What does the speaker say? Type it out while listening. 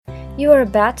You are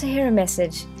about to hear a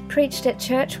message preached at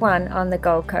Church One on the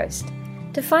Gold Coast.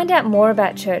 To find out more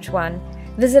about Church One,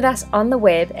 visit us on the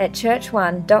web at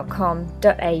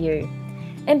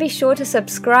churchone.com.au. And be sure to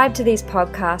subscribe to these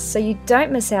podcasts so you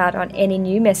don't miss out on any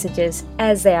new messages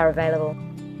as they are available.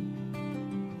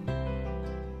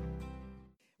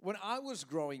 When I was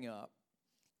growing up,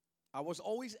 I was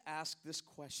always asked this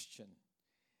question.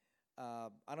 I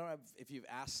don't know if you've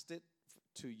asked it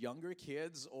to younger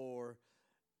kids or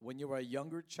when you were a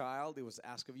younger child, it was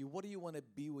asked of you, what do you want to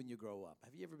be when you grow up?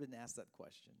 Have you ever been asked that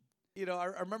question? You know, I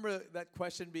remember that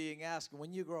question being asked,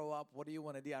 when you grow up, what do you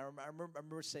want to do? I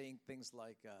remember saying things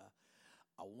like,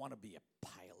 I want to be a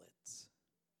pilot.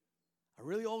 I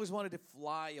really always wanted to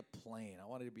fly a plane. I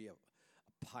wanted to be a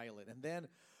pilot. And then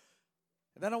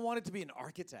I wanted to be an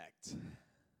architect,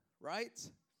 right?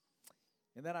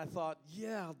 And then I thought,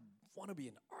 yeah, I want to be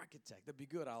an architect. That'd be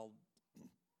good. I'll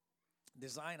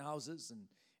design houses and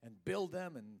build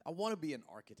them, and I want to be an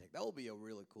architect. That will be a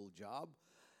really cool job.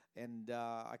 And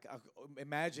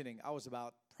imagining, I was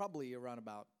probably around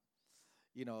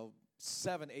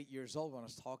 7, 8 years old when I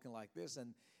was talking like this.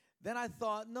 And then I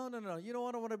thought, no. You know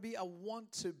what I want to be? I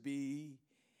want to be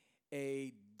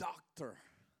a doctor.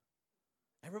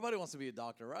 Everybody wants to be a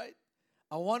doctor, right?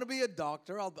 I want to be a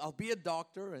doctor. I'll be a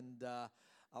doctor, and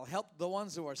I'll help the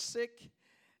ones who are sick.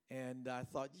 And I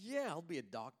thought, yeah, I'll be a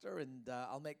doctor, and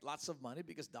I'll make lots of money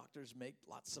because doctors make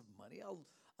lots of money.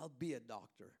 I'll be a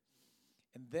doctor.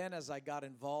 And then as I got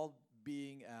involved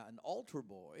being an altar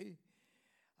boy,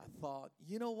 I thought,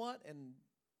 you know what? And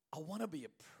I want to be a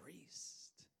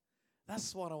priest.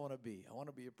 That's what I want to be. I want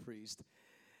to be a priest.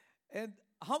 And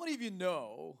how many of you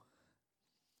know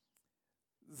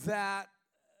that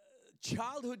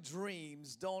childhood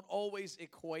dreams don't always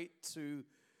equate to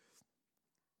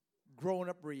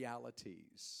grown-up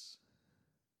realities?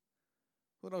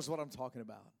 Who knows what I'm talking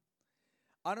about?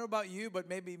 I don't know about you, but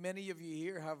maybe many of you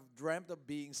here have dreamt of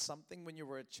being something when you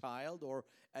were a child, or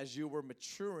as you were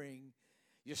maturing,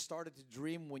 you started to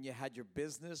dream when you had your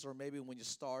business, or maybe when you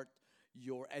start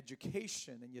your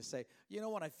education, and you say, you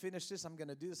know, when I finish this, I'm going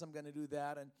to do this, I'm going to do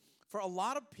that. And for a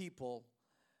lot of people,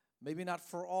 maybe not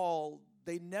for all,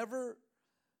 they never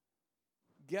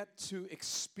get to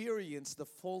experience the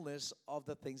fullness of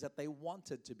the things that they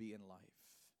wanted to be in life.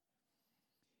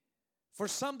 For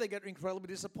some, they get incredibly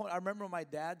disappointed. I remember my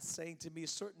dad saying to me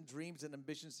certain dreams and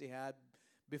ambitions he had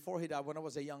before he died when I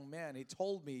was a young man. He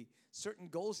told me certain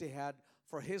goals he had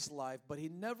for his life, but he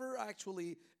never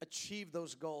actually achieved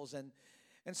those goals. And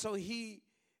so he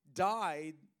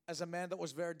died as a man that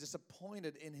was very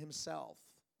disappointed in himself,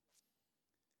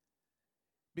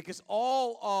 because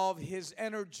all of his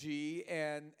energy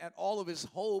and all of his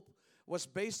hope was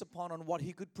based upon on what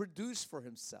he could produce for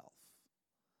himself.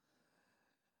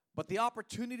 But the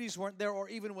opportunities weren't there, or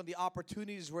even when the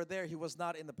opportunities were there, he was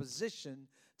not in the position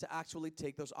to actually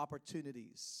take those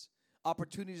opportunities.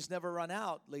 Opportunities never run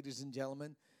out, ladies and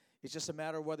gentlemen. It's just a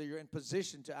matter of whether you're in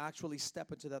position to actually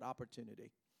step into that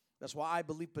opportunity. That's why I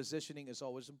believe positioning is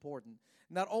always important,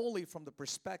 not only from the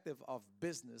perspective of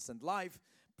business and life,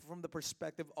 from the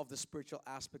perspective of the spiritual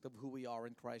aspect of who we are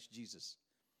in Christ Jesus.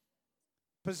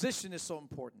 Position is so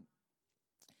important.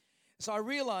 So I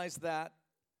realized that,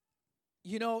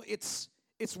 you know, it's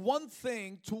one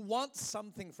thing to want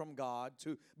something from God,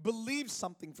 to believe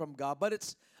something from God, but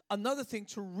it's another thing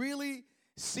to really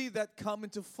see that come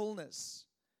into fullness.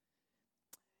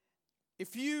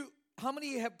 How many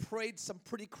of you have prayed some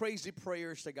pretty crazy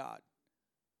prayers to God?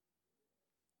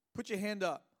 Put your hand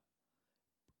up.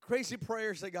 Crazy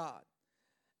prayers to God.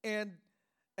 And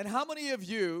how many of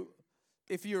you,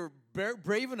 if you're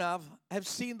brave enough, have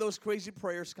seen those crazy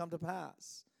prayers come to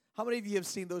pass? How many of you have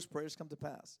seen those prayers come to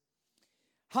pass?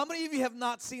 How many of you have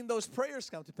not seen those prayers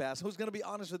come to pass? Who's going to be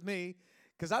honest with me?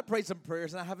 Because I prayed some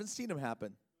prayers and I haven't seen them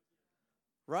happen.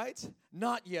 Right?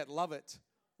 Not yet. Love it.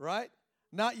 Right?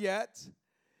 Not yet.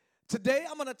 Today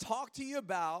I'm going to talk to you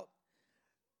about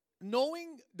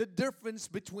knowing the difference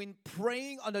between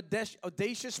praying an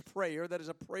audacious prayer, that is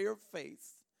a prayer of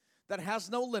faith, that has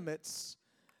no limits,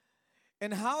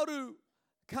 and how to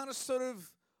kind of sort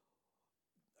of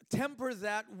temper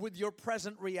that with your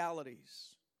present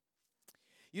realities.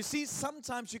 You see,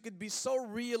 sometimes you can be so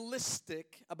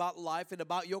realistic about life and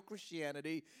about your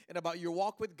Christianity and about your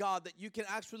walk with God that you can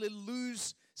actually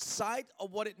lose sight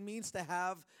of what it means to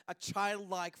have a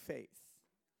childlike faith.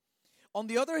 On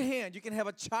the other hand, you can have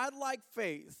a childlike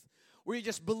faith where you're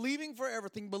just believing for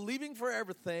everything,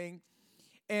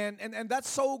 and that's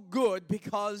so good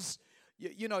because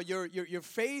your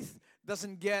faith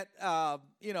doesn't get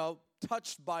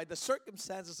touched by the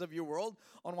circumstances of your world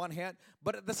on one hand,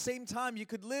 but at the same time you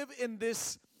could live in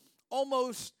this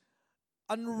almost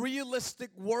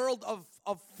unrealistic world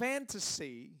of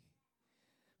fantasy,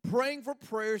 praying for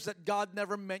prayers that God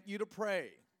never meant you to pray.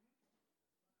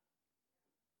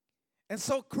 And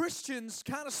so Christians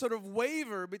kind of sort of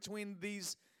waver between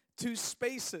these two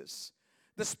spaces.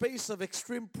 The space of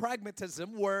extreme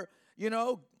pragmatism where,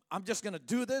 I'm just going to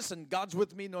do this and God's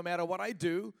with me no matter what I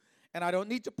do. And I don't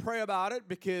need to pray about it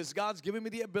because God's given me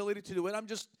the ability to do it. I'm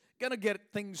just going to get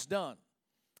things done,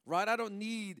 right? I don't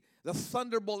need the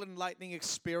thunderbolt and lightning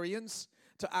experience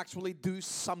to actually do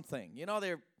something.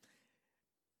 There are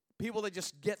people that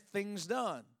just get things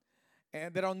done.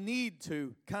 And they don't need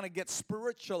to kind of get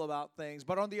spiritual about things.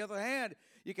 But on the other hand,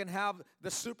 you can have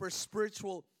the super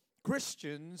spiritual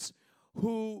Christians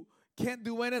who can't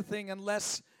do anything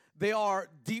unless they are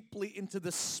deeply into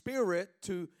the Spirit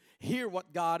to hear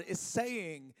what God is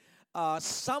saying.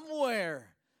 Somewhere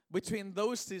between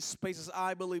those two spaces,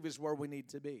 I believe, is where we need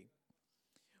to be.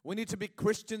 We need to be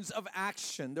Christians of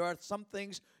action. There are some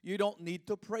things you don't need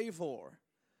to pray for.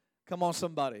 Come on,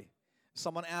 somebody.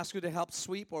 Someone asks you to help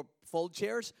sweep or fold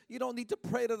chairs, you don't need to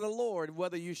pray to the Lord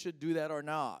whether you should do that or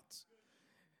not.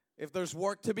 If there's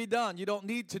work to be done, you don't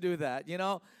need to do that.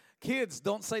 Kids,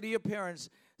 don't say to your parents,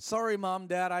 sorry, Mom,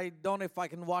 Dad, I don't know if I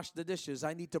can wash the dishes.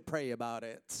 I need to pray about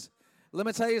it. Let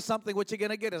me tell you something, what you're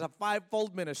going to get is a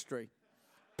fivefold ministry.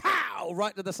 Pow!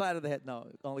 Right to the side of the head. No,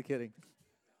 only kidding.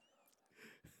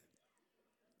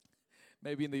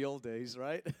 Maybe in the old days,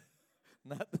 right?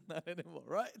 Not anymore,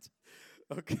 right?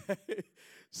 Okay,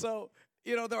 so,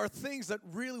 there are things that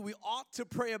really we ought to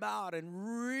pray about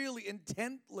and really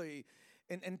intently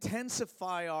and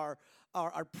intensify our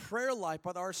prayer life,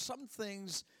 but there are some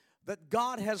things that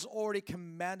God has already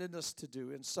commanded us to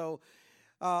do. And so,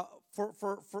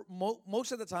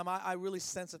 most of the time, I really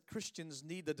sense that Christians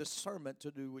need the discernment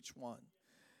to do which one.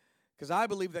 Because I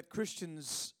believe that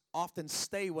Christians often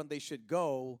stay when they should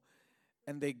go,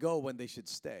 and they go when they should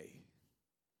stay.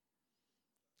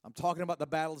 I'm talking about the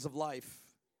battles of life.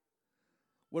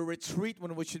 We retreat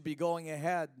when we should be going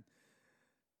ahead,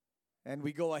 and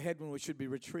we go ahead when we should be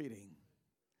retreating.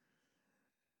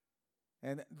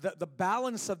 And the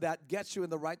balance of that gets you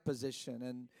in the right position.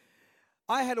 And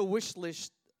I had a wish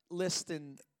list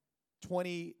in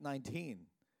 2019.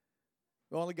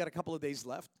 We only got a couple of days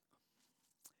left.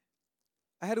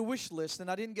 I had a wish list, and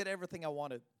I didn't get everything I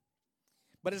wanted.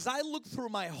 But as I look through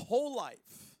my whole life,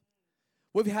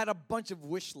 we've had a bunch of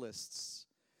wish lists,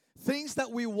 things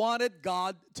that we wanted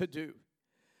God to do.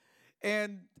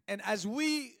 And as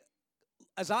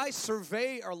I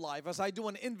survey our life, as I do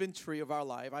an inventory of our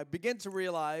life, I begin to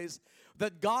realize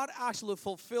that God actually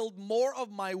fulfilled more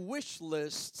of my wish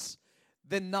lists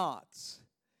than not.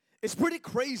 It's pretty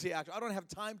crazy, actually. I don't have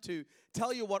time to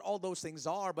tell you what all those things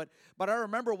are, but I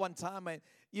remember one time, I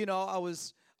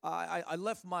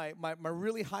left my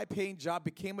really high-paying job,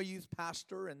 became a youth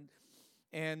pastor,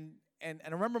 and I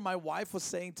remember my wife was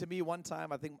saying to me one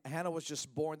time, I think Hannah was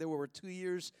just born, we were 2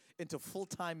 years into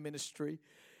full-time ministry,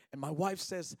 and my wife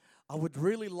says, I would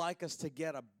really like us to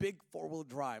get a big four-wheel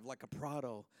drive, like a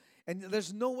Prado. And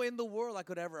there's no way in the world I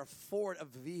could ever afford a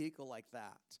vehicle like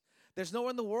that. There's nowhere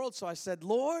in the world, so I said,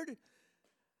 Lord,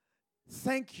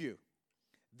 thank you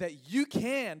that you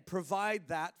can provide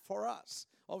that for us.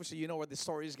 Obviously, you know where the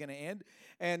story is going to end.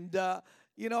 And,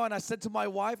 and I said to my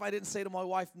wife, I didn't say to my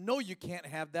wife, no, you can't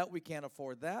have that. We can't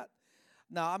afford that.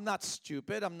 Now, I'm not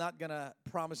stupid. I'm not going to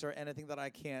promise her anything that I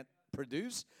can't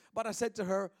produce. But I said to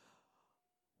her,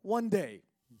 one day.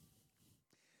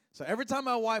 So every time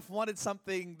my wife wanted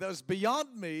something that was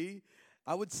beyond me,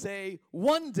 I would say,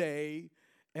 one day,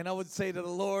 and I would say to the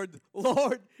Lord,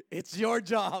 it's your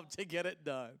job to get it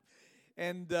done.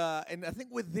 And I think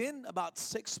within about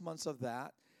 6 months of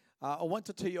that, I went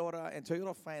to Toyota, and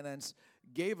Toyota Finance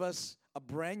gave us a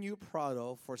brand new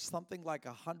Prado for something like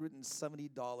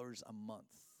 $170 a month.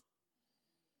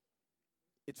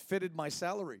 It fitted my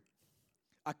salary.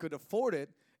 I could afford it,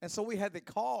 and so we had the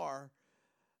car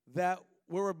that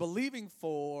we were believing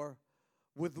for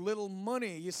with little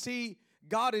money. You see,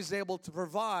 God is able to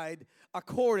provide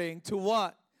according to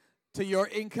what? To your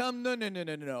income?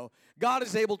 No. God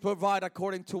is able to provide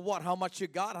according to what? How much you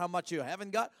got? How much you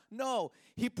haven't got? No.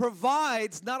 He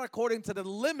provides not according to the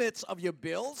limits of your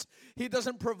bills. He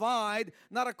doesn't provide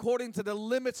not according to the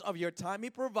limits of your time. He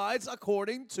provides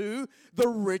according to the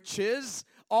riches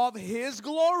of His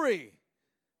glory.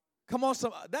 Come on,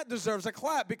 that deserves a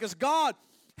clap because God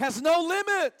has no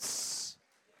limits.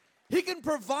 He can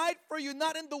provide for you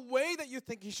not in the way that you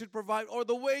think He should provide or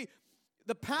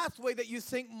the pathway that you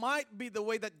think might be the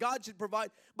way that God should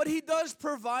provide, but He does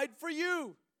provide for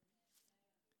you.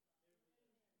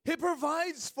 He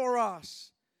provides for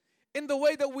us. in the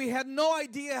way that we had no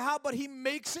idea how, but He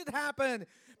makes it happen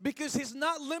because He's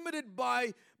not limited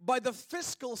by the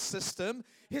fiscal system.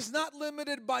 He's not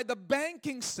limited by the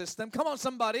banking system. Come on,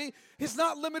 somebody. He's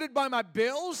not limited by my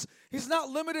bills. He's not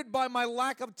limited by my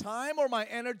lack of time or my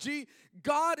energy.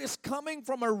 God is coming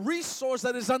from a resource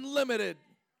that is unlimited.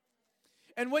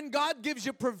 And when God gives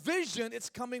you provision, it's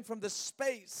coming from the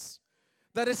space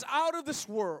that is out of this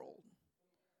world.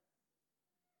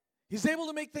 He's able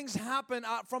to make things happen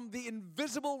out from the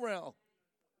invisible realm.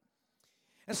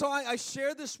 And so I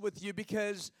share this with you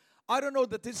because I don't know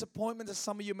the disappointment that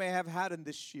some of you may have had in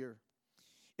this year.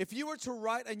 If you were to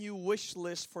write a new wish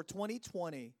list for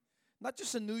 2020, not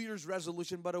just a New Year's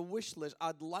resolution, but a wish list,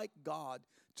 I'd like God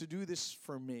to do this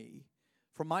for me,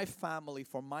 for my family,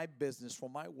 for my business, for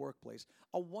my workplace.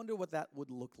 I wonder what that would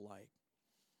look like.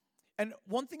 And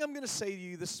one thing I'm going to say to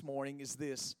you this morning is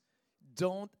this: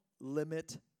 don't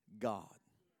limit God.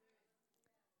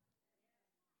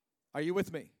 Are you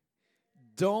with me?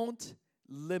 Don't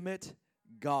limit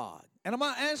God. And I'm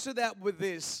going to answer that with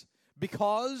this: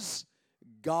 because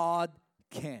God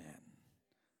can.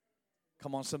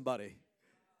 Come on, somebody.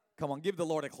 Come on, give the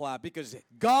Lord a clap, because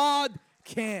God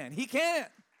can. He can.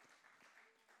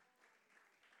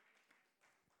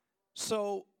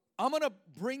 So I'm going to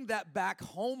bring that back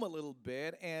home a little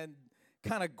bit and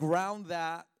kind of ground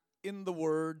that in the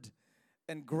Word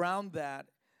and ground that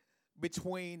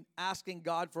between asking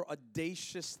God for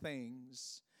audacious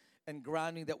things and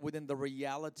grounding that within the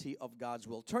reality of God's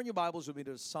will. Turn your Bibles with me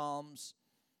to Psalms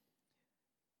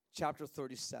chapter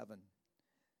 37.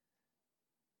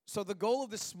 So the goal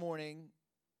of this morning,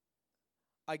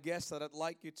 I guess, that I'd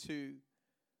like you to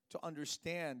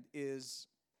understand is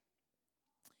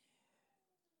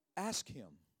ask Him.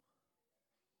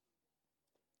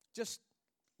 Just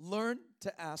learn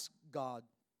to ask God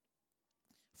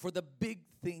for the big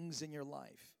things in your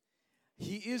life.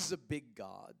 He is a big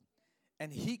God,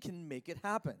 and He can make it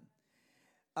happen.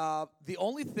 The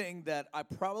only thing that I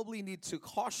probably need to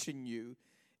caution you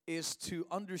is to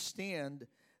understand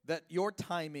that your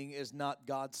timing is not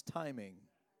God's timing.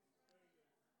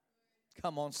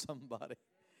 Come on, somebody.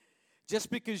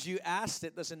 Just because you asked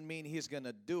it doesn't mean He's going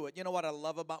to do it. You know what I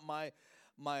love about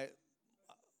what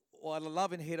I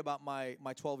love and hate about my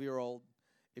 12-year-old,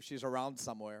 if she's around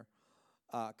somewhere,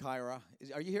 Kyra.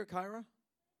 Are you here, Kyra?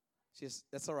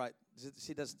 That's all right.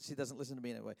 She doesn't listen to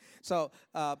me anyway. So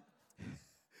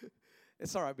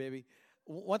it's all right, baby.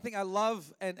 One thing I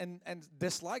love and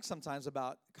dislike sometimes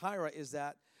about Kyra is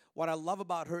that what I love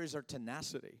about her is her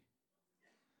tenacity.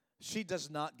 She does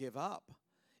not give up.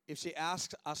 If she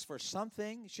asks us for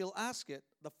something, she'll ask it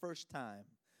the first time.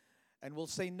 And we'll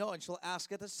say no, and she'll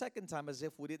ask it the second time as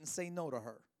if we didn't say no to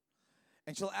her.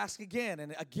 And she'll ask again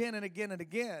and again and again and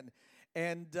again.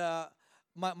 And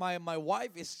my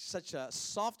wife is such a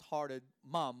soft-hearted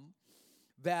mom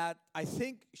that I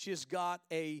think she's got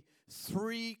a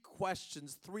 3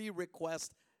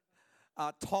 request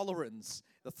tolerance.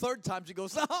 The third time she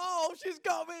goes, oh, she's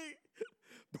got me.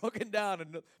 Broken down,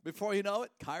 and before you know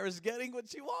it, Kyra's getting what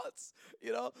she wants,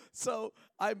 So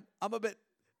I'm a bit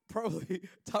probably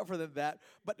tougher than that.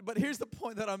 But here's the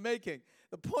point that I'm making.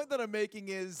 The point that I'm making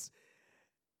is,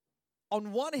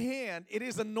 on one hand, it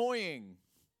is annoying,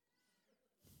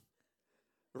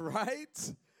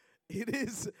 right? It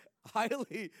is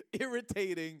highly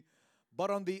irritating. But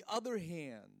on the other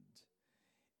hand,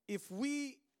 if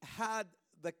we had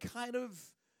the kind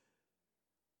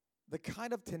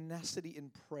of tenacity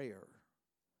in prayer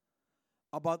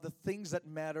about the things that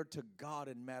matter to God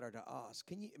and matter to us,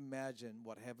 can you imagine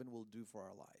what heaven will do for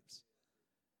our lives?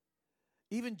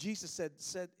 Even Jesus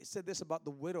said this about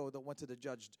the widow that went to the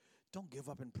judge: don't give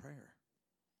up in prayer.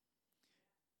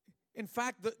 In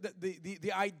fact,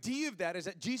 the idea of that is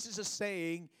that Jesus is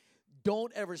saying,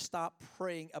 don't ever stop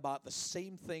praying about the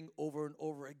same thing over and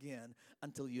over again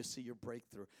until you see your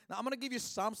breakthrough. Now, I'm going to give you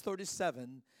Psalms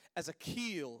 37 as a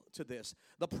keel to this.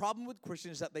 The problem with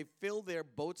Christians is that they fill their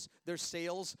boats, their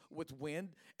sails with wind,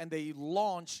 and they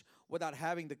launch without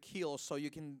having the keel, so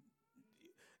you can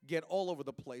get all over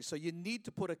the place. So you need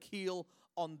to put a keel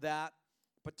on that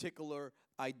particular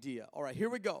idea. All right, here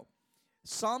we go.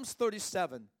 Psalms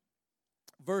 37,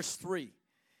 verse 3.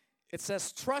 It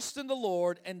says, trust in the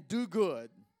Lord and do good.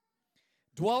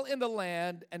 Dwell in the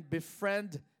land and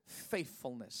befriend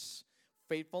faithfulness.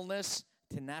 Faithfulness,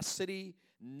 tenacity,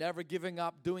 never giving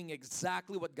up, doing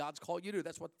exactly what God's called you to do.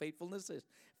 That's what faithfulness is.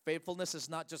 Faithfulness is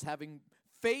not just having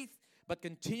faith, but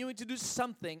continuing to do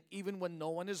something even when no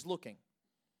one is looking.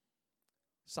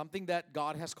 Something that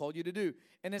God has called you to do.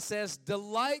 And it says,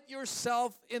 delight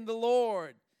yourself in the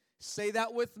Lord. Say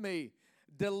that with me.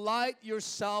 Delight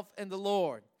yourself in the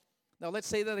Lord. Now let's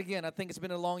say that again. I think it's been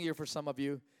a long year for some of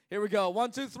you. Here we go.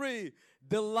 1, 2, 3.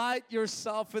 Delight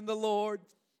yourself in the Lord,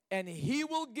 and He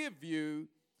will give you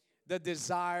the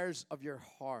desires of your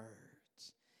heart.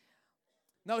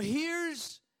 Now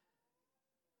here's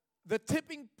the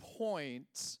tipping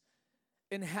point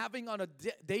in having an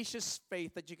audacious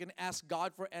faith that you can ask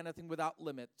God for anything without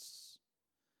limits,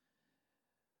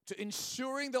 to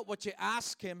ensuring that what you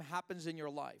ask Him happens in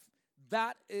your life.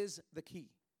 That is the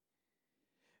key.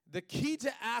 The key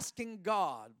to asking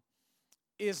God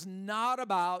is not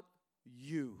about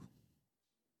you,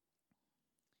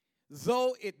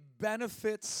 though it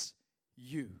benefits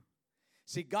you.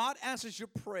 See, God answers your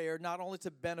prayer not only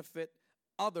to benefit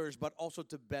others, but also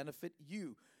to benefit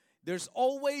you. There's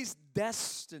always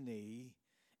destiny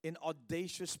in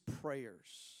audacious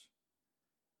prayers.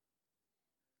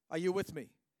 Are you with me?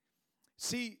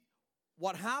 See,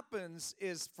 what happens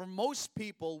is for most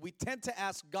people, we tend to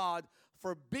ask God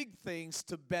for big things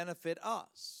to benefit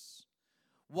us.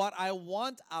 What I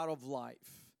want out of life.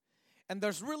 And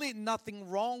there's really nothing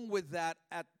wrong with that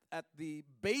at the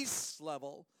base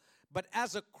level. But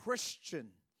as a Christian,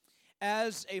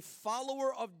 as a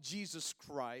follower of Jesus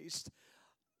Christ,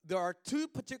 there are two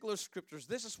particular scriptures.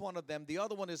 This is one of them. The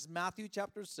other one is Matthew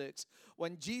chapter 6,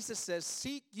 when Jesus says,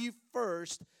 "Seek ye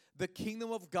first the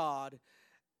kingdom of God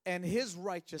and His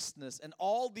righteousness, and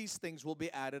all these things will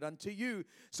be added unto you."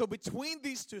 So between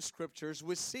these two scriptures,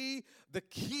 we see the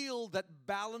keel that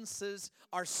balances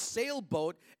our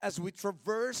sailboat as we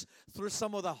traverse through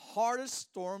some of the hardest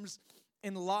storms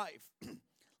in life.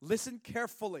 Listen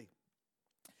carefully.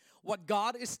 What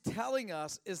God is telling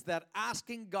us is that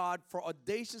asking God for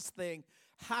audacious thing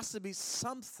has to be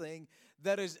something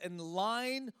that is in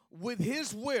line with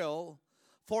His will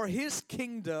for His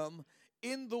kingdom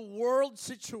in the world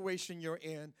situation you're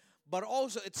in, but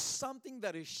also it's something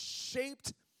that is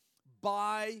shaped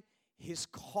by His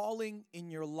calling in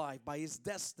your life, by His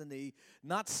destiny,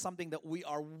 not something that we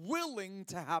are willing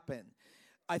to happen.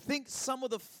 I think some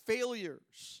of the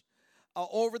failures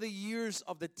over the years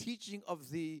of the teaching of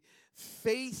the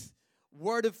faith,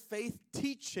 word of faith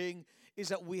teaching, is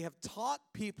that we have taught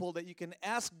people that you can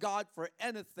ask God for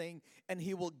anything and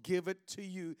He will give it to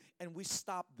you, and we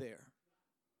stop there.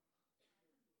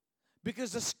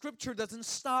 Because the scripture doesn't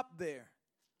stop there.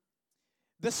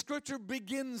 The scripture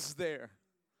begins there.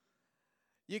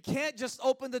 You can't just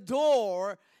open the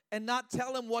door and not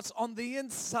tell Him what's on the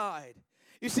inside.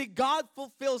 You see, God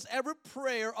fulfills every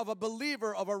prayer of a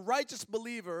believer, of a righteous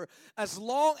believer, as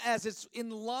long as it's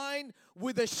in line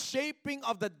with the shaping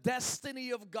of the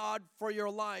destiny of God for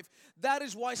your life. That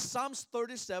is why Psalms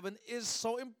 37 is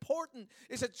so important.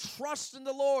 It said, trust in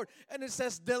the Lord. And it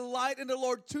says, delight in the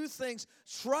Lord. Two things.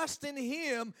 Trust in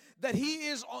Him that He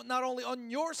is not only on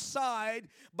your side,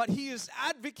 but He is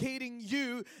advocating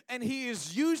you, and He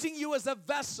is using you as a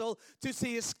vessel to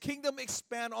see His kingdom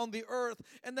expand on the earth.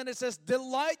 And then it says,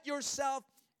 delight yourself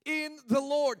in the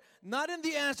Lord. Not in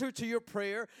the answer to your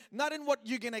prayer, not in what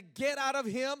you're going to get out of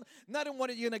Him, not in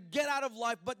what you're going to get out of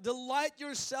life, but delight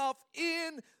yourself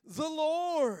in the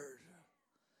Lord.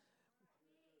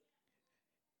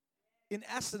 In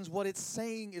essence, what it's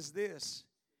saying is this: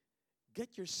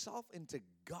 get yourself into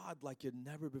God like you've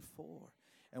never before.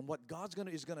 And what God's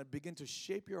is going to begin to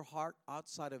shape your heart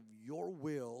outside of your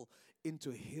will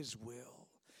into His will.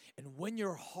 And when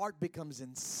your heart becomes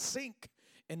in sync,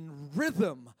 in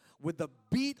rhythm with the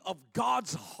beat of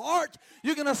God's heart,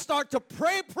 you're going to start to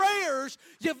pray prayers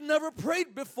you've never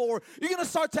prayed before. You're going to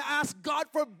start to ask God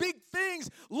for big things.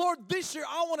 Lord, this year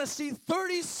I want to see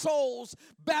 30 souls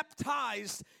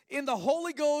baptized in the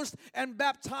Holy Ghost and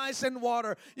baptized in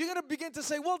water. You're going to begin to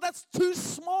say, well, that's too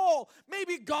small.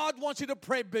 Maybe God wants you to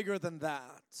pray bigger than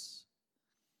that.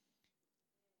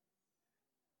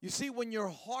 You see, when your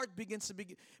heart begins to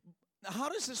begin, how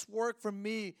does this work for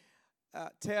me?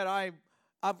 Ted, I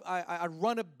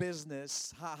run a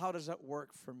business. How does that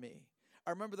work for me? I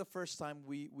remember the first time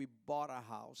we bought a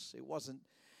house. It wasn't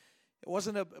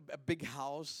a big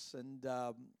house, and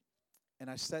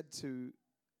I said to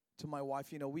my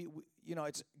wife, we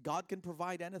it's God can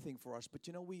provide anything for us, but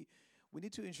we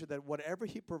need to ensure that whatever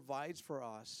He provides for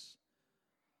us,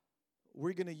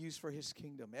 we're going to use for His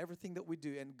kingdom. Everything that we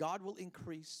do, and God will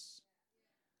increase.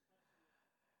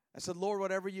 I said, Lord,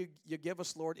 whatever you give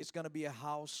us, Lord, it's going to be a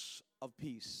house of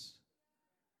peace.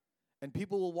 And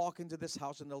people will walk into this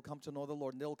house and they'll come to know the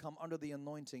Lord. And they'll come under the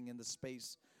anointing in the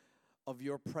space of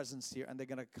your presence here. And they're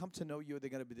going to come to know you. They're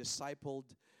going to be discipled.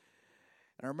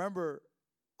 And I remember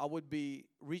I would be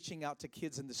reaching out to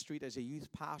kids in the street as a youth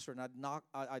pastor. And I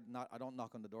don't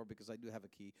knock on the door because I do have a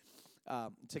key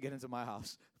to get into my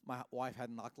house. My wife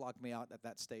had locked me out at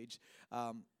that stage.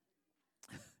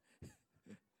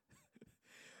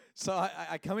 So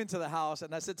I come into the house,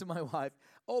 and I said to my wife,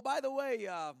 oh, by the way,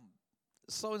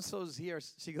 so-and-so's here.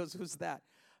 She goes, who's that?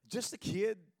 Just a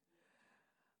kid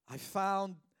I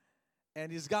found,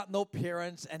 and he's got no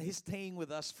parents, and he's staying with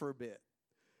us for a bit.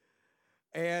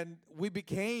 And we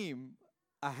became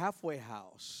a halfway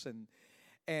house,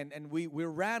 and we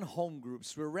ran home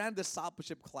groups. We ran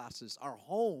discipleship classes. Our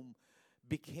home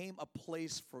became a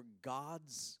place for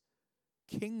God's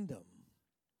kingdom.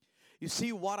 You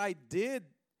see, what I did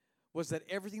was that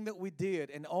everything that we did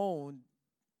and owned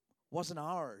wasn't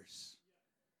ours.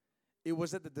 It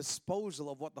was at the disposal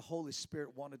of what the Holy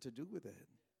Spirit wanted to do with it.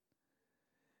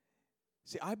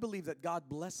 See, I believe that God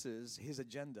blesses His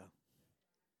agenda.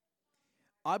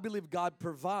 I believe God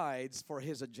provides for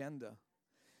His agenda.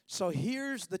 So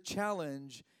here's the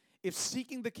challenge. If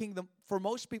seeking the kingdom, for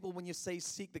most people, when you say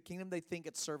seek the kingdom, they think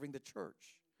it's serving the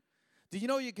church. Do you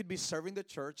know you could be serving the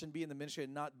church and be in the ministry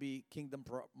and not be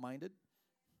kingdom-minded?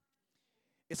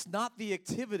 It's not the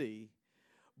activity,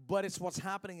 but it's what's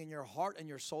happening in your heart and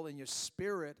your soul and your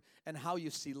spirit and how you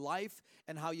see life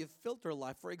and how you filter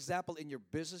life. For example, in your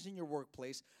business, in your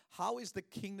workplace, how is the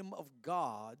kingdom of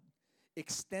God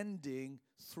extending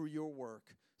through your work,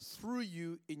 through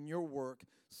you in your work,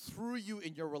 through you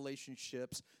in your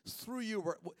relationships, through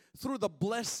the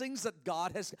blessings that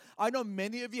God has. I know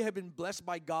many of you have been blessed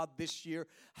by God this year.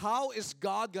 How is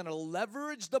God going to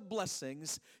leverage the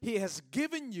blessings He has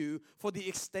given you for the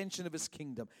extension of His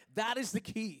kingdom? That is the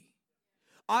key.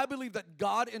 I believe that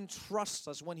God entrusts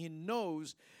us when He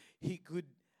knows He could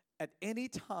at any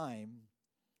time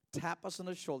tap us on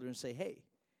the shoulder and say, hey,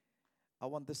 I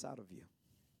want this out of you.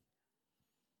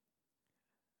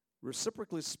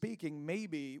 Reciprocally speaking,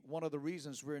 maybe one of the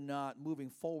reasons we're not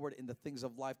moving forward in the things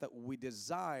of life that we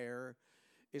desire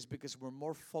is because we're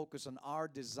more focused on our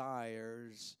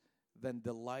desires than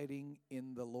delighting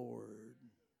in the Lord.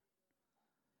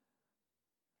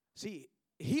 See,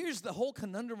 here's the whole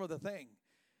conundrum of the thing.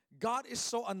 God is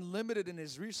so unlimited in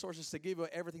His resources to give you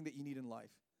everything that you need in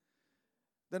life.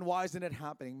 Then why isn't it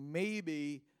happening?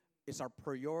 Maybe it's our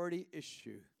priority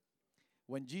issue.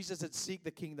 When Jesus said, seek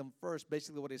the kingdom first,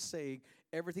 basically what He's saying,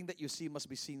 everything that you see must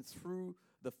be seen through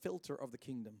the filter of the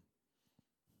kingdom,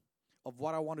 of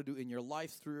what I want to do in your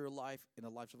life, through your life, in the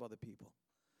lives of other people.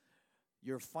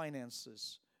 Your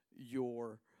finances,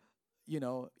 your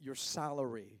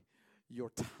salary,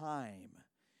 your time,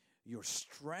 your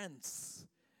strength.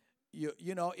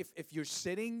 If you're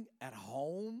sitting at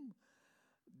home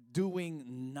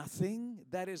doing nothing,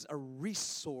 that is a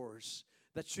resource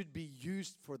that should be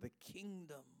used for the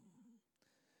kingdom.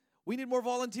 We need more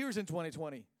volunteers in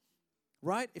 2020,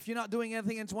 right? If you're not doing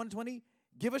anything in 2020,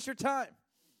 give us your time.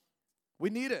 We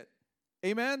need it.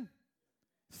 Amen?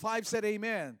 5 said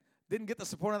amen. Didn't get the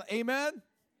support on amen?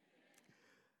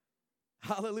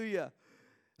 Hallelujah.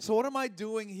 So what am I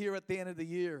doing here at the end of the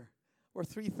year? Or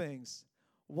 3 things.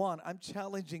 1, I'm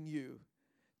challenging you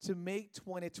to make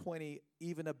 2020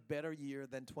 even a better year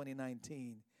than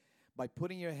 2019. By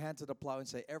putting your hand to the plow and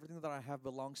say, everything that I have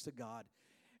belongs to God.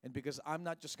 And because I'm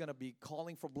not just going to be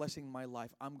calling for blessing in my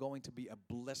life, I'm going to be a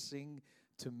blessing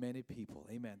to many people.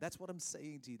 Amen. That's what I'm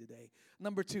saying to you today.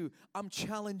 Number 2, I'm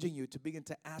challenging you to begin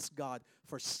to ask God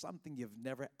for something you've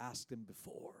never asked Him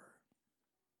before.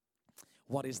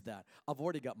 What is that? I've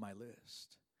already got my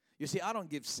list. You see, I don't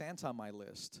give Santa my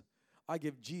list. I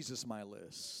give Jesus my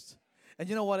list. And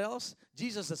you know what else?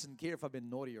 Jesus doesn't care if I've been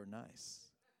naughty or nice.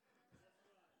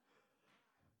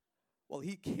 Well,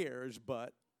 He cares,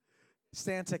 but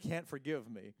Santa can't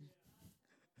forgive me.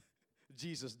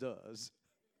 Jesus does.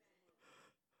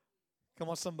 Come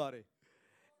on, somebody.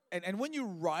 And when you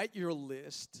write your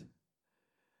list,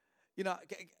 can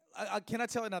I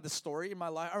tell you another story in my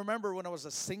life? I remember when I was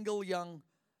a single young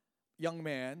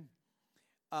man,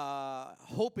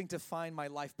 hoping to find my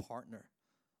life partner,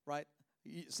 right?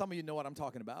 Some of you know what I'm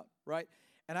talking about, right?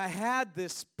 And I had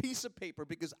this piece of paper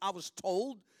because I was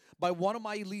told by one of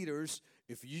my leaders,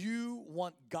 if you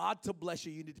want God to bless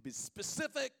you, you need to be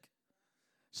specific.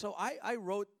 So I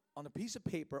wrote on a piece of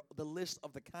paper the list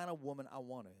of the kind of woman I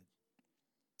wanted,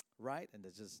 right? And I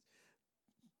just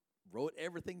wrote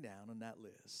everything down on that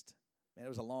list. Man, it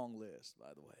was a long list, by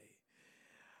the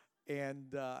way.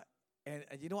 And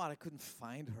you know what? I couldn't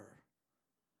find her.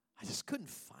 I just couldn't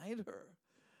find her.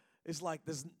 It's like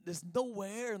there's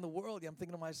nowhere in the world. I'm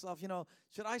thinking to myself,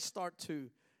 should I start to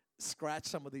scratch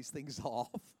some of these things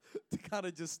off to kind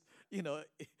of just,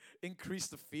 increase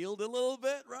the field a little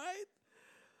bit, right?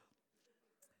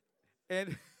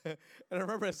 And I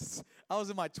remember I was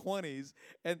in my 20s,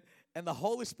 and And the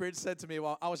Holy Spirit said to me,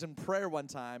 well, I was in prayer one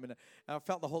time, and I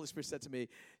felt the Holy Spirit said to me,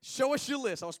 show us your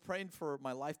list. I was praying for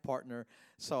my life partner.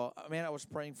 So, I was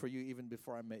praying for you even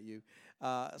before I met you.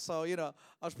 I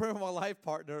was praying for my life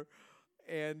partner,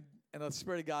 and the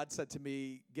Spirit of God said to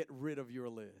me, get rid of your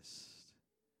list.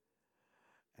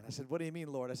 And I said, what do you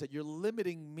mean, Lord? I said, you're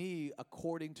limiting me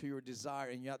according to your desire,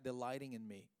 and you're not delighting in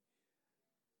me.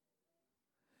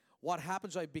 What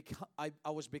happens, I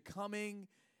was becoming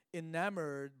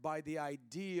enamored by the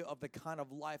idea of the kind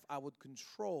of life I would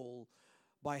control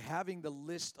by having the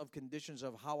list of conditions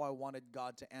of how I wanted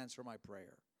God to answer my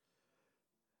prayer.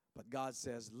 But God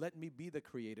says, let me be the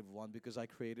creative one because I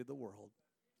created the world.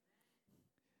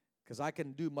 Because I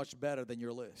can do much better than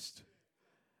your list.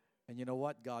 And you know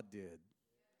what? God did.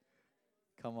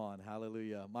 Come on,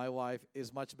 hallelujah. My wife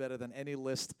is much better than any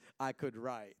list I could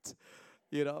write.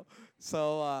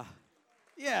 So,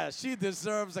 she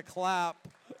deserves a clap.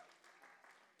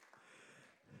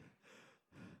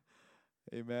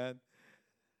 Amen.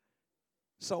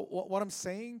 So what I'm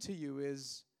saying to you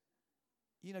is,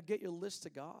 get your list to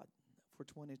God for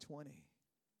 2020.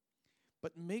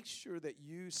 But make sure that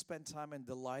you spend time in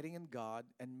delighting in God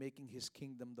and making His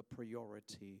kingdom the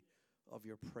priority of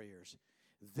your prayers.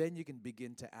 Then you can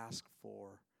begin to ask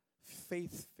for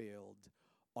faith-filled,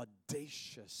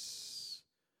 audacious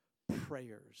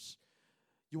prayers.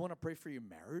 You want to pray for your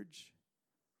marriage?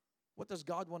 What does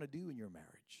God want to do in your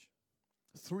marriage?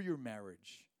 Through your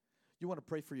marriage. You want to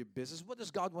pray for your business? What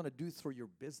does God want to do through your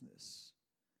business?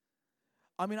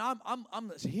 I'm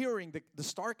hearing the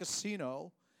Star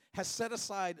Casino has set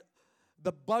aside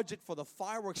the budget for the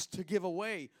fireworks to give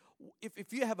away.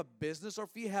 If you have a business, or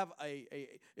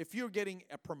if you're getting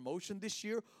a promotion this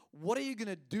year, what are you going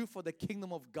to do for the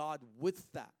kingdom of God with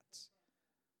that?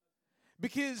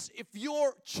 Because if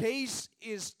your chase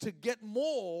is to get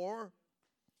more,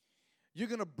 you're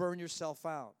going to burn yourself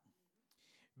out.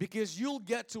 Because you'll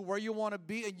get to where you want to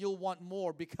be and you'll want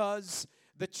more, because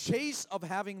the chase of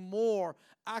having more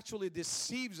actually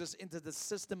deceives us into the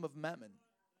system of mammon.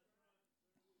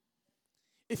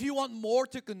 If you want more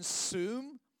to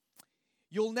consume,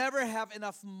 you'll never have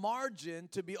enough margin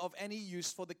to be of any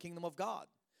use for the kingdom of God.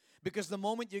 Because the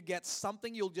moment you get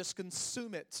something, you'll just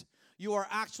consume it. You are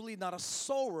actually not a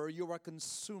sower, you are a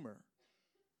consumer.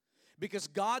 Because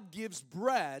God gives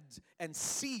bread and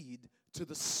seed to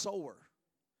the sower.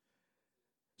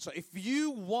 So if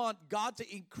you want God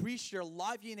to increase your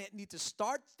life, you need to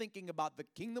start thinking about the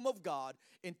kingdom of God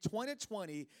in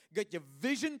 2020. Get your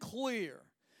vision clear.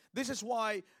 This is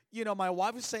why, my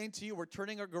wife was saying to you, we're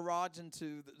turning our garage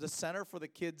into the center for the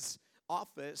kids'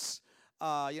 office.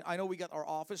 I know we got our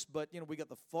office, but, we got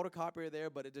the photocopier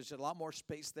there, but there's a lot more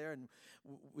space there, and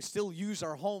we still use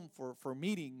our home for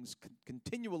meetings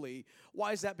continually.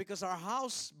 Why is that? Because our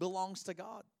house belongs to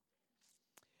God.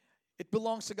 It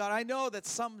belongs to God. I know that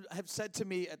some have said to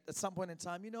me at some point in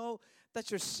time,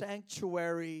 that's your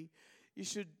sanctuary. You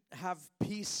should have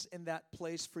peace in that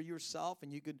place for yourself,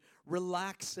 and you could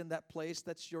relax in that place.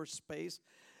 That's your space.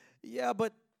 Yeah,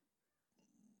 but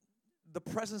the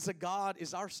presence of God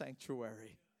is our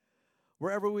sanctuary,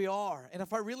 wherever we are. And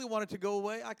if I really wanted to go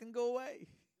away, I can go away.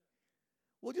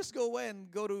 We'll just go away and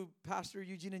go to Pastor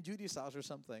Eugene and Judy's house or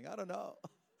something. I don't know.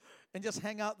 And just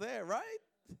hang out there, right?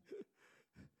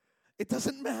 It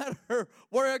doesn't matter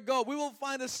where I go. We will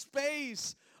find a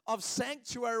space of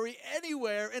sanctuary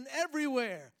anywhere and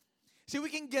everywhere. See, we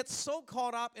can get so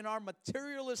caught up in our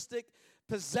materialistic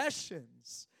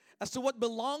possessions as to what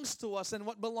belongs to us and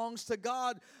what belongs to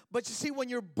God. But you see, when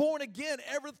you're born again,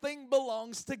 everything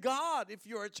belongs to God if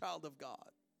you're a child of God.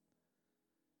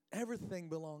 Everything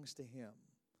belongs to Him.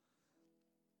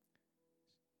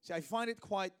 See, I find it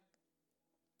quite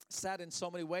sad in so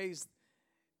many ways.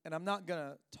 And I'm not going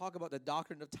to talk about the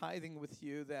doctrine of tithing with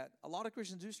you, that a lot of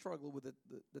Christians do struggle with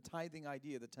the tithing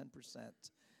idea, the 10%.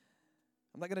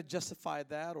 I'm not going to justify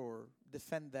that or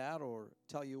defend that or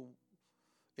tell you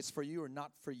it's for you or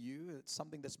not for you. It's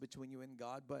something that's between you and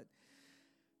God. But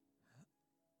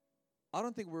I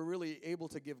don't think we're really able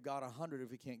to give God 100 if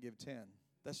we can't give 10.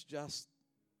 That's just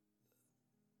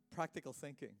practical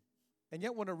thinking. And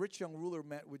yet when a rich young ruler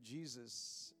met with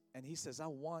Jesus and he says, I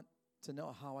want to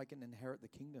know how I can inherit the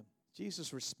kingdom,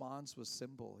 Jesus' response was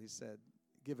simple. He said,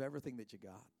 give everything that you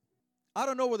got. I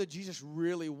don't know whether Jesus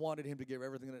really wanted him to give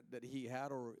everything that he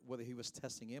had or whether he was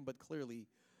testing him, but clearly,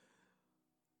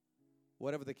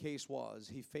 whatever the case was,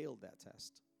 he failed that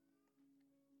test.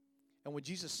 And when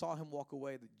Jesus saw him walk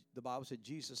away, the Bible said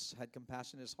Jesus had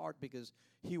compassion in his heart because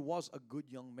he was a good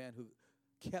young man who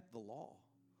kept the law.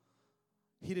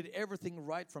 He did everything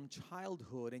right from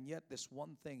childhood, and yet this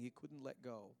one thing he couldn't let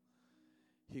go.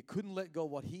 He couldn't let go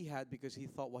of what he had because he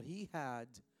thought what he had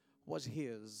was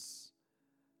his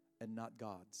and not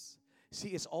God's. See,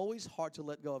 it's always hard to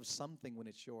let go of something when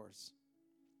it's yours.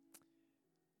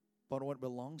 But when it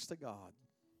belongs to God,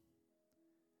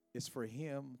 it's for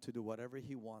Him to do whatever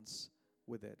He wants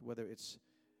with it, whether it's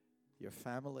your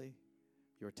family,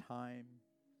 your time,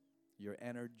 your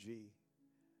energy,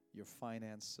 your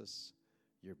finances,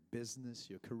 your business,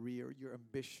 your career, your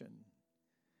ambition.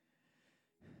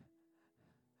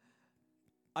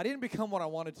 I didn't become what I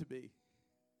wanted to be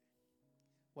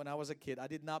when I was a kid. I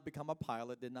did not become a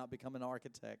pilot, did not become an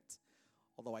architect,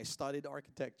 although I studied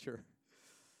architecture.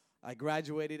 I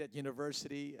graduated at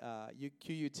university,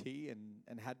 QUT,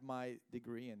 and had my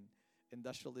degree in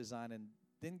industrial design and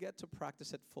didn't get to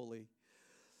practice it fully.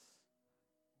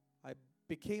 I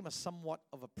became somewhat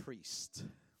of a priest.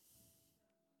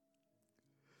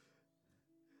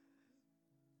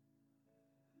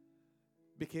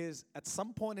 Because at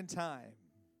some point in time,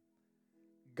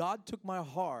 God took my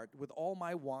heart with all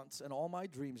my wants and all my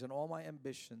dreams and all my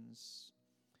ambitions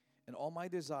and all my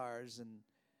desires, and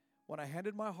when I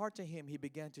handed my heart to Him, He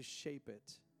began to shape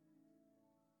it.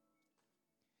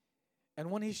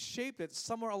 And when He shaped it,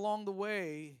 somewhere along the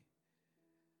way,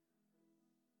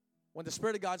 when the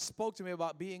Spirit of God spoke to me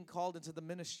about being called into the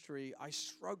ministry, I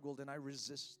struggled and I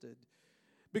resisted.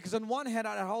 Because on one hand,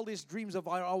 I had all these dreams of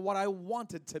what I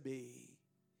wanted to be.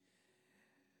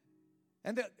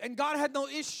 And God had no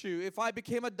issue if I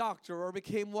became a doctor or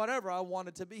became whatever I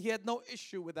wanted to be. He had no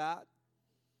issue with that.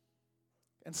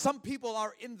 And some people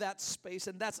are in that space,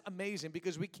 and that's amazing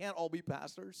because we can't all be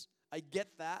pastors. I get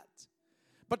that.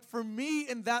 But for me,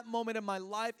 in that moment in my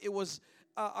life, it was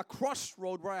a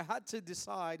crossroad where I had to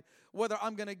decide whether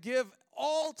I'm going to give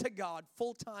all to God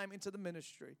full time into the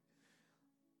ministry.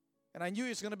 And I knew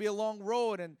it's going to be a long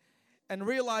road, and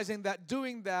realizing that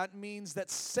doing that means that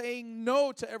saying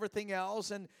no to everything else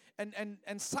and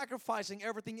sacrificing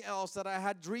everything else that I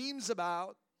had dreams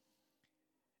about,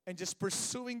 and just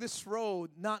pursuing this road,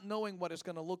 not knowing what it's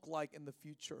going to look like in the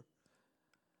future.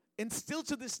 And still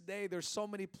to this day, there's so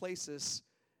many places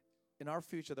in our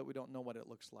future that we don't know what it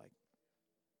looks like.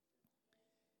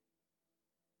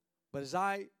 But as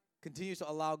I continue to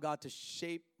allow God to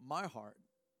shape my heart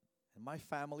and my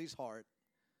family's heart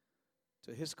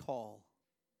to His call,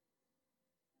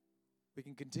 we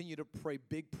can continue to pray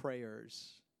big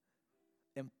prayers,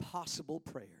 impossible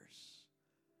prayers.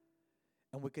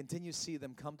 And we continue to see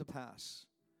them come to pass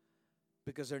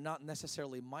because they're not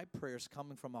necessarily my prayers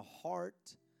coming from a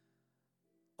heart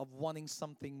of wanting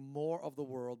something more of the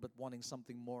world, but wanting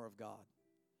something more of God.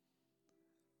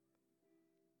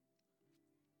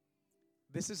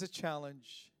 This is a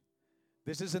challenge.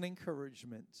 This is an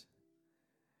encouragement.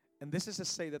 And this is to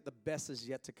say that the best is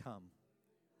yet to come.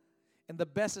 And the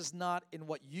best is not in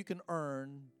what you can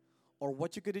earn or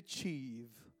what you could achieve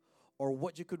or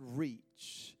what you could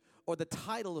reach or the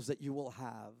titles that you will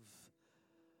have,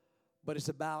 but it's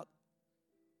about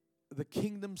the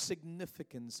kingdom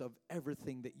significance of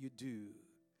everything that you do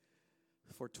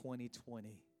for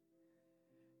 2020.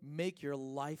 Make your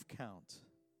life count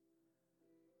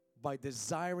by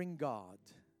desiring God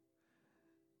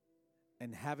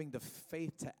and having the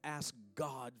faith to ask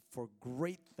God for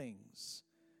great things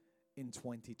in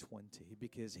 2020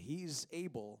 because He's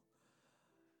able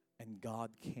and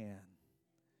God can.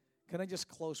 Can I just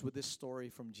close with this story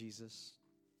from Jesus?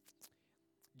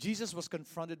 Jesus was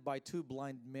confronted by two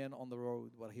blind men on the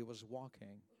road while He was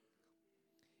walking.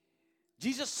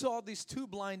 Jesus saw these two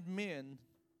blind men,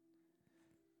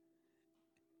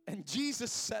 and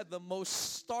Jesus said the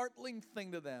most startling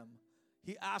thing to them.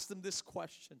 He asked them this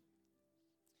question: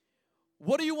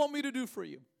 what do you want me to do for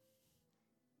you?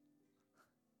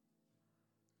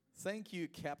 Thank you,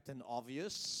 Captain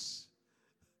Obvious.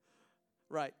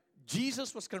 Right.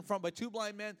 Jesus was confronted by two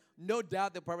blind men. No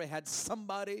doubt they probably had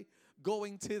somebody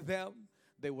going to them.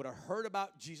 They would have heard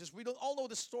about Jesus. We don't all know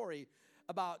the story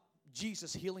about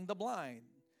Jesus healing the blind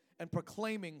and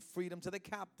proclaiming freedom to the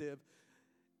captive.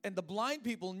 And the blind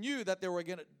people knew that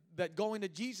that going to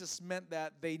Jesus meant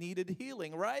that they needed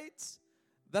healing, right?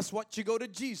 That's what you go to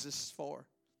Jesus for.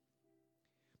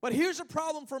 But here's a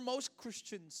problem for most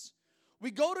Christians. We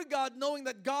go to God knowing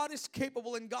that God is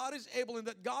capable and God is able and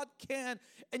that God can,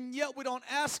 and yet we don't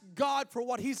ask God for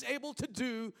what He's able to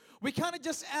do. We kind of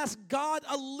just ask God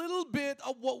a little bit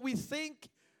of what we think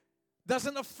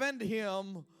doesn't offend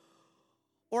Him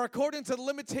or according to the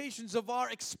limitations of our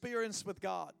experience with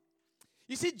God.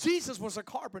 You see, Jesus was a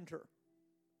carpenter,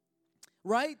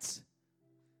 right?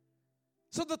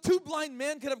 So the two blind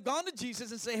men could have gone to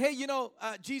Jesus and say, hey,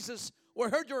 Jesus, we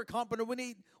heard you're a carpenter.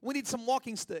 We need some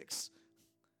walking sticks.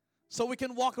 so we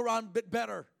can walk around a bit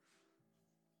better.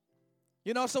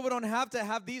 You know, so we don't have to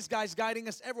have these guys guiding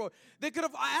us everywhere. They could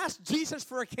have asked Jesus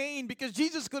for a cane because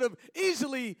Jesus could have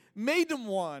easily made them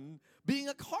one, being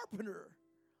a carpenter.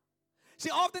 See,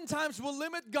 oftentimes we'll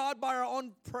limit God by our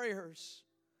own prayers.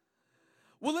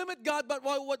 We'll limit God by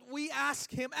what we ask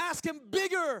Him. Ask Him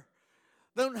bigger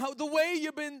than the way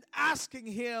you've been asking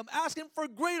Him. Ask Him for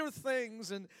greater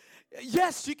things. And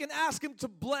yes, you can ask Him to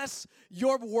bless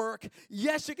your work.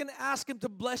 Yes, you can ask Him to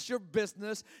bless your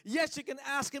business. Yes, you can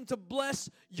ask Him to bless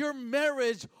your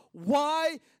marriage.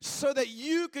 Why? So that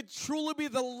you could truly be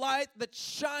the light that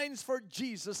shines for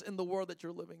Jesus in the world that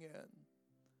you're living in.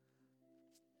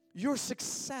 Your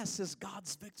success is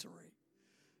God's victory.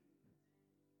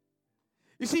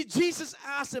 You see, Jesus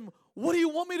asked him, what do you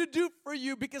want me to do for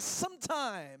you? Because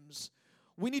sometimes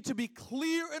we need to be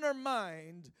clear in our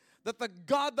mind that the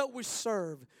God that we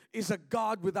serve is a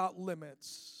God without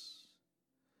limits.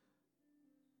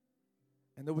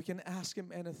 And that we can ask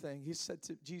Him anything.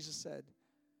 Jesus said,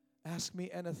 ask me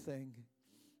anything.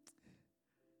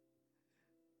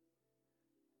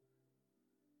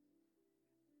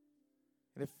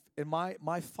 And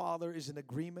my Father is in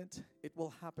agreement, it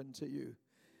will happen to you.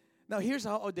 Now here's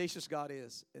how audacious God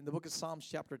is. In the book of Psalms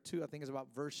chapter 2, I think it's about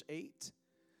verse 8.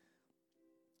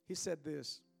 He said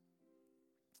this,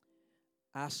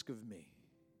 ask of me,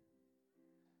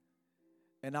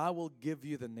 and I will give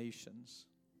you the nations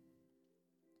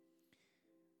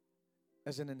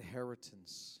as an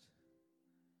inheritance.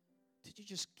 Did you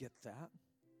just get that?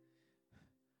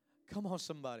 Come on,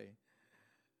 somebody.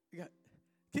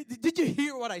 Did you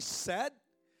hear what I said?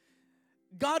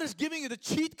 God is giving you the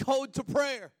cheat code to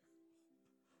prayer.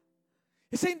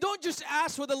 He's saying, don't just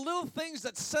ask for the little things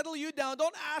that settle you down.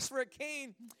 Don't ask for a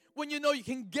cane when you know you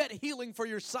can get healing for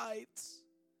your sight.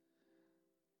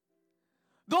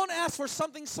 Don't ask for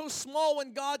something so small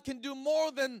when God can do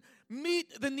more than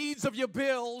meet the needs of your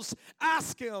bills.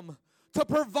 Ask Him to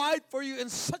provide for you in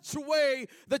such a way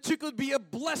that you could be a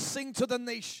blessing to the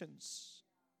nations.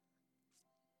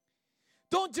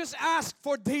 Don't just ask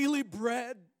for daily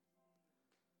bread.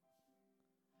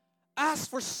 Ask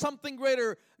for something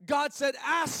greater. God said,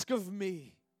 ask of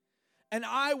me, and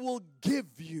I will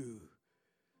give you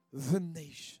the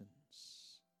nations.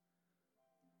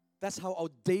 That's how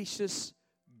audacious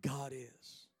God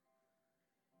is.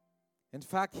 In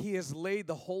fact, He has laid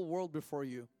the whole world before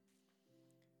you.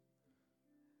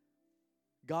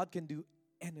 God can do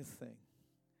anything.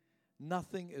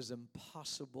 Nothing is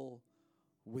impossible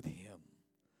with Him.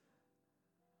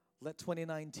 Let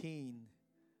 2019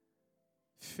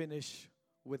 finish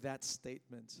with that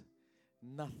statement.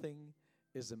 Nothing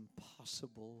is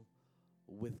impossible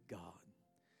with God.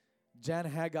 Jan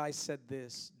Haggai said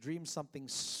this, dream something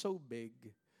so big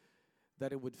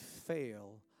that it would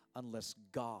fail unless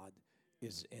God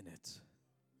is in it.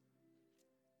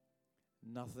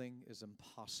 Nothing is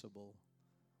impossible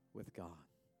with God.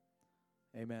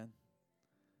 Amen.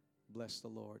 Bless the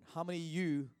Lord. How many of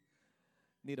you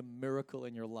need a miracle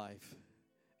in your life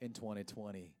in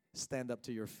 2020? Stand up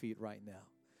to your feet right now.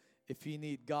 If you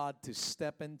need God to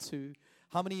step into,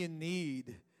 how many of you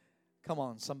need, come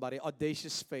on somebody,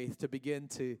 audacious faith to begin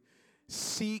to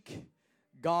seek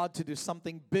God to do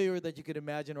something bigger that you could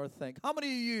imagine or think? How many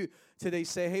of you today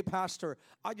say, hey pastor,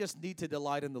 I just need to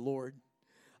delight in the Lord.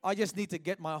 I just need to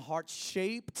get my heart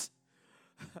shaped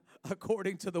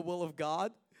according to the will of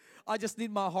God. I just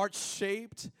need my heart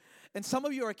shaped. And some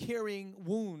of you are carrying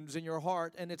wounds in your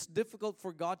heart, and it's difficult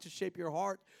for God to shape your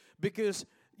heart because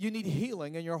you need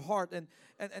healing in your heart.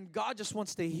 And God just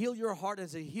wants to heal your heart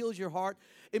as He heals your heart.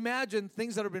 Imagine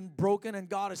things that have been broken, and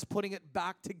God is putting it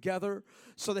back together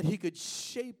so that He could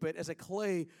shape it as a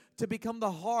clay to become the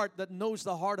heart that knows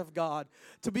the heart of God,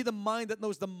 to be the mind that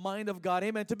knows the mind of God.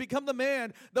 Amen. To become the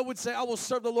man that would say, I will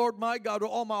serve the Lord my God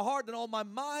with all my heart and all my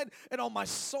mind and all my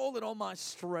soul and all my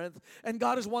strength. And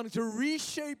God is wanting to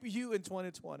reshape you in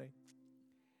 2020.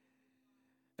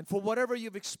 And for whatever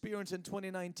you've experienced in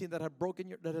 2019 that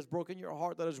has broken your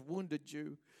heart, that has wounded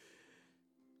you,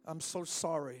 I'm so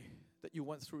sorry that you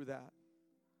went through that.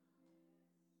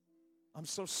 I'm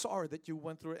so sorry that you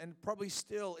went through it, and probably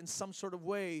still in some sort of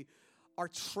way are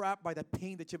trapped by the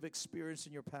pain that you've experienced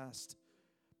in your past.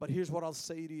 But here's what I'll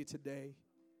say to you today.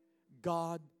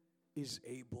 God is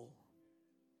able.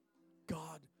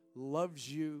 God loves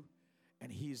you,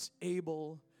 and He is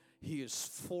able. He is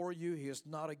for you. He is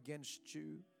not against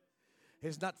you.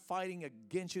 He's not fighting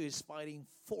against you. He's fighting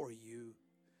for you.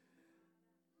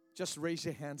 Just raise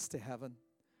your hands to heaven.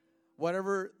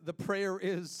 Whatever the prayer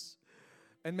is,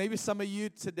 and maybe some of you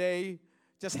today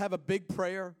just have a big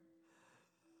prayer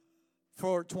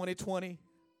for 2020.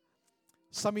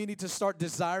 Some of you need to start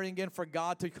desiring again for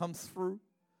God to come through.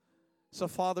 So,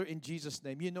 Father, in Jesus'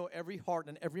 name, you know every heart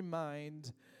and every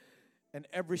mind and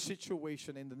every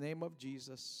situation in the name of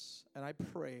Jesus. And I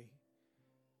pray,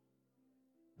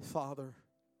 Father,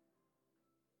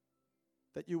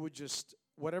 that you would just,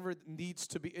 whatever needs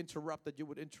to be interrupted, you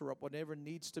would interrupt. Whatever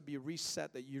needs to be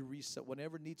reset, that you reset.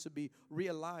 Whatever needs to be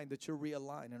realigned, that you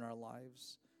realign in our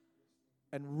lives.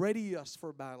 And ready us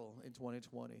for battle in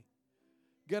 2020.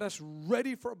 Get us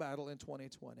ready for battle in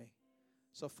 2020.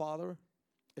 So, Father,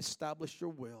 establish your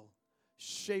will.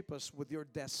 Shape us with your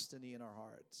destiny in our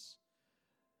hearts.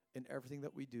 In everything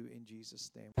that we do, in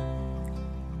Jesus' name.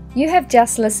 You have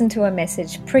just listened to a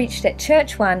message preached at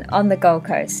Church One on the Gold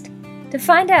Coast. To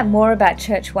find out more about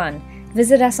Church One,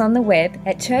 visit us on the web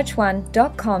at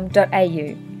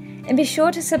churchone.com.au. And be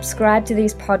sure to subscribe to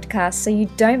these podcasts so you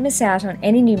don't miss out on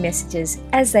any new messages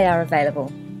as they are available.